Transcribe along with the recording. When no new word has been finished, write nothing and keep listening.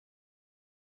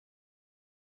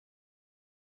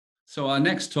So our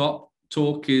next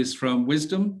talk is from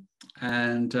Wisdom,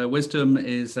 and Wisdom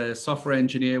is a software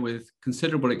engineer with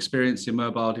considerable experience in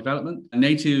mobile development,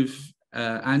 native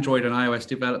Android and iOS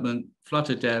development,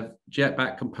 Flutter dev,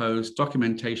 Jetpack Compose,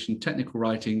 documentation, technical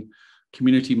writing,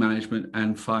 community management,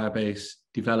 and Firebase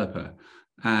developer.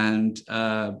 And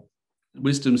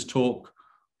Wisdom's talk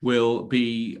will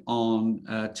be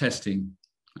on testing,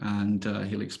 and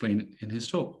he'll explain it in his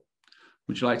talk.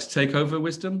 Would you like to take over,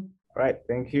 Wisdom? All right,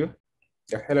 thank you.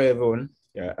 Hello, everyone.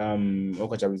 I'm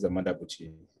Nwokocha Wisdom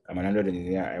Nwokocha. I'm an Android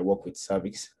engineer. I work with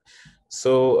Servix.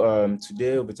 So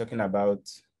today we'll be talking about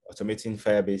automating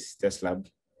Firebase TestLab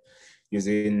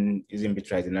using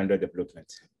Bitrise in Android development.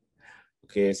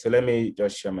 Okay, so let me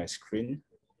just share my screen.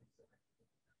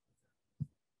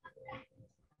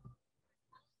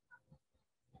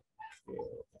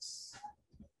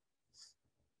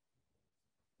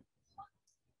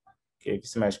 Okay, if you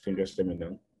see my screen, just let me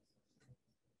know.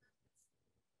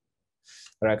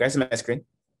 All right, guys, see my screen?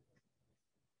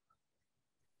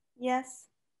 Yes,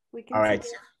 we can. All right. See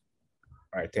it.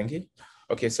 All right, thank you.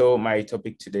 Okay, so my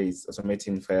topic today is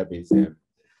automating Firebase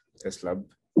TestLab.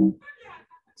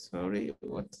 Sorry,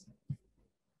 what?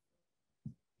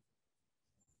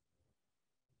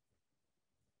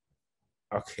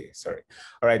 Okay, sorry.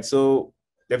 All right, so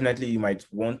definitely you might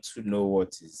want to know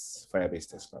what is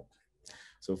Firebase TestLab.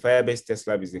 So Firebase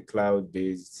TestLab is a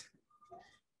cloud-based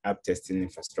app testing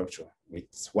infrastructure. With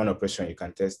one operation, you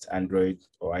can test Android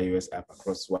or iOS app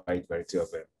across a wide variety of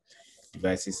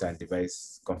devices and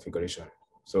device configuration.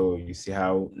 So you see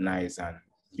how nice and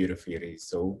beautiful it is.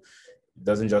 So it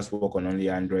doesn't just work on only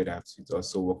Android apps, it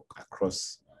also works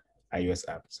across iOS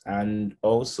apps. And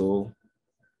also,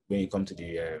 when you come to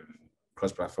the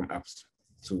cross-platform apps,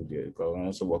 too, they can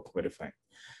also work very fine.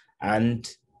 And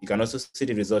you can also see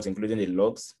the results, including the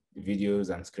logs, the videos,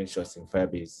 and screenshots in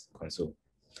Firebase console.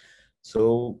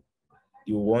 So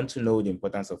you want to know the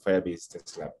importance of Firebase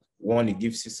TestLab. One, it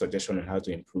gives you suggestions on how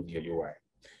to improve your UI.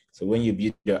 So when you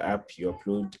build your app, you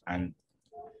upload and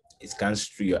it scans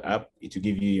through your app, it will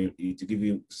give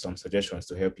you some suggestions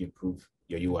to help you improve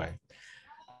your UI.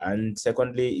 And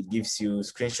secondly, it gives you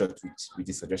screenshots with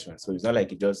the suggestions. So it's not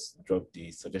like you just drop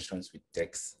the suggestions with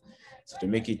text. So to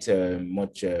make it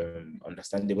much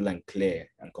understandable and clear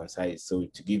and concise, so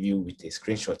to give you with a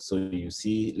screenshot. So you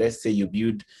see, let's say you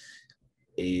build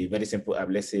a very simple app,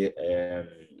 let's say a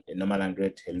normal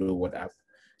Android hello world app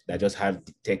that just have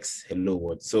the text hello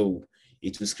world. So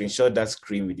it will screenshot that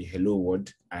screen with the hello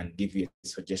world and give you a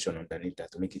suggestion underneath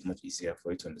that to make it much easier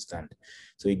for you to understand.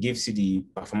 So it gives you the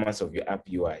performance of your app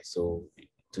UI. So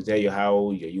to tell you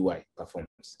how your UI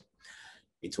performs.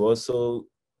 It will also,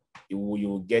 you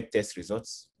will get test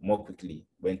results more quickly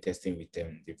when testing with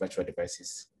the virtual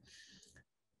devices.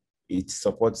 It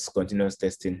supports continuous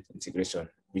testing integration,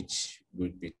 which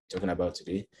we'll be talking about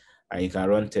today. And you can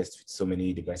run tests with so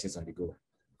many devices on the go.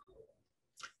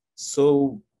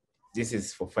 So this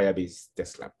is for Firebase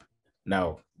TestLab.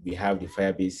 Now we have the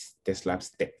Firebase TestLab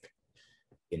Step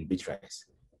in Bitrise.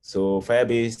 So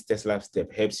Firebase TestLab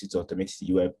Step helps you to automate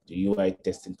the UI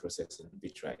testing process in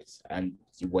Bitrise. And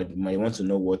you might want to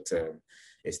know what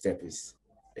a step is.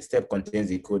 A step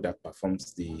contains a code that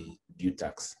performs the build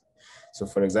tasks. So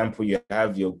for example, you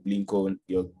have your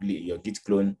Git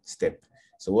clone step.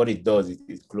 So what it does is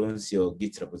it clones your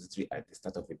Git repository at the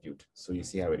start of a build. So you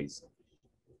see how it is.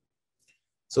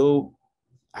 So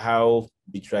how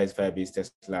Bitrise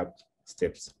Firebase TestLab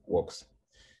steps works.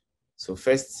 So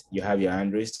first you have your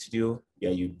Android Studio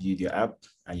where you build your app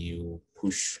and you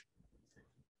push.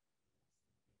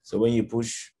 So when you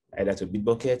push either to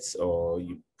Bitbucket or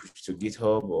you push to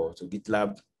GitHub or to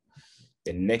Gitlab,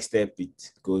 the next step,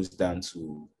 it goes down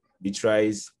to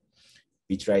Bitrise.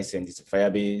 Bitrise sends it to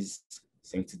Firebase,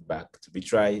 syncs it back to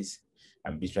Bitrise,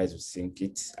 and Bitrise will sync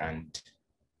it, and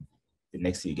the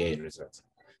next you get a result.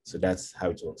 So that's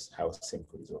how it works, how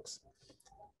simple it works.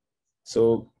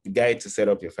 So the guide to set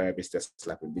up your Firebase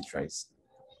TestLab in Bitrise.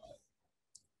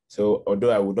 So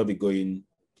although I would not be going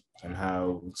on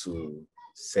how to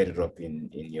set it up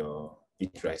in your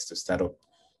Bitrise to start up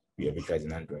your Bitrise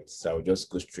in Android. So I'll just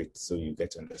go straight so you get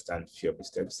to understand a few of the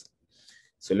steps.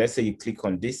 So let's say you click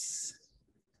on this,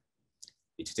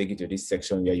 it will take you to this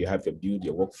section where you have your build,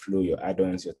 your workflow, your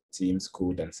add-ons, your themes,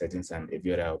 code, and settings, and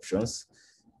every other options.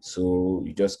 So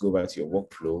you just go back to your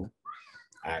workflow,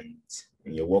 and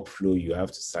in your workflow, you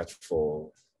have to search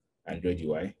for Android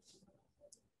UI.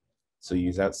 So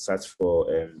you have to search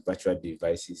for virtual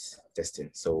devices testing.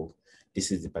 So this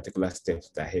is the particular step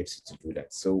that helps you to do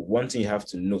that. So one thing you have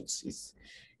to note is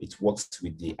it works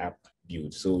with the app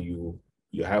build. So you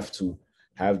have to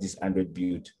have this Android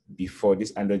build before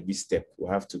this Android build step will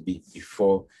have to be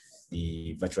before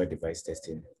the virtual device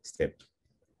testing step.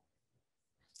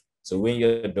 So when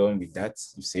you're done with that,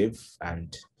 you save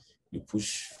and you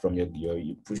push from your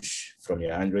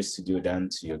Android Studio down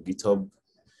to your GitHub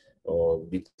or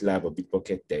Gitlab or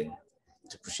Bitbucket, then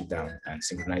to push it down and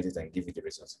synchronize it and give it the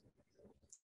result.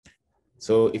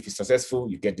 So if it's successful,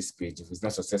 you get this page. If it's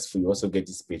not successful, you also get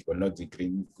this page, but not the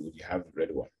green good. You have the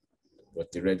red one,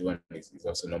 but the red one is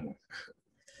also normal.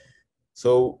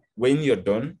 So when you're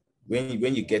done,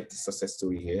 when you get the success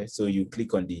story here, so you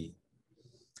click on the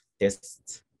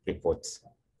test report.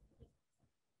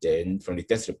 Then from the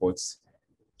test reports,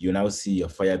 you now see your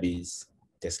Firebase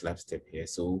TestLab step here.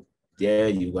 So there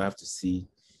you have to see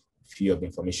a few of the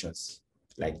informations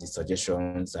like the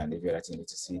suggestions and every other thing you need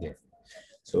to see there.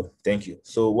 So thank you.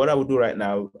 So what I will do right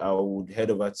now, I would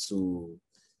head over to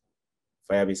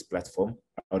Firebase Platform.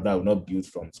 I will not build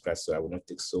from scratch, so I will not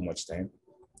take so much time.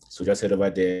 So just head over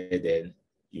there, then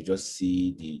you just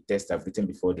see the test I've written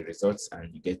before, the results,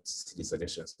 and you get to see the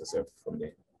suggestions yourself from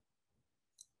there.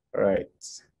 All right.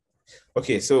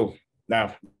 Okay, so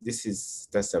now this is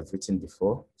test I've written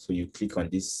before. So you click on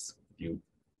this view.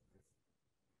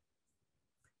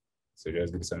 So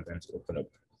just give it some time to open up.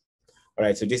 All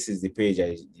right, so this is the page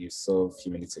you saw a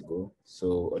few minutes ago.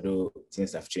 So although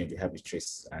things have changed, we have a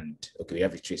trace and okay, we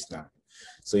have a trace now.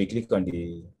 So you click on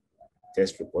the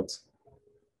test report.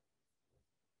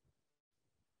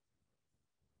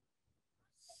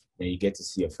 Then you get to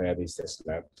see your Firebase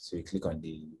TestLab. So you click on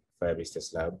the Firebase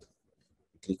TestLab,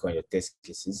 you click on your test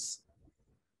cases.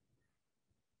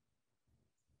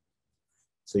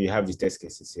 So you have the test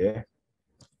cases here.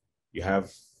 You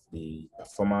have the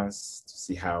performance to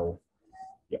see how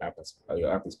your app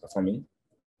is performing,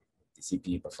 the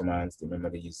CPU performance, the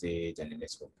memory usage, and the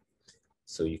network.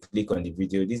 So you click on the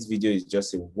video. This video is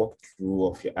just a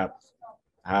walkthrough of your app,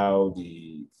 how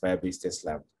the Firebase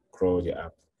TestLab crawled your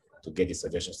app to get the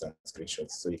suggestions and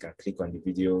screenshots. So you can click on the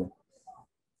video.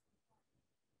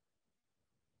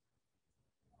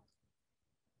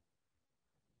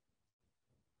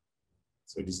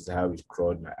 So this is how we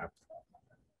crawled my app.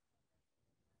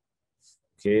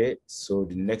 Okay, so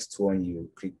the next one,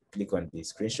 you click on the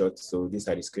screenshot. So these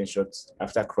are the screenshots.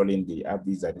 After crawling the app,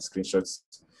 these are the screenshots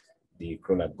the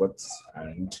crawler got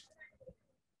and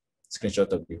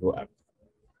screenshot of the whole app.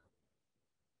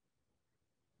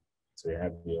 So you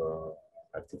have your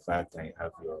artifact and you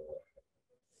have your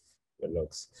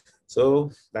logs.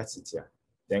 So that's it here.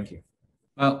 Thank you.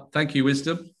 Well, thank you,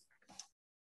 Wisdom.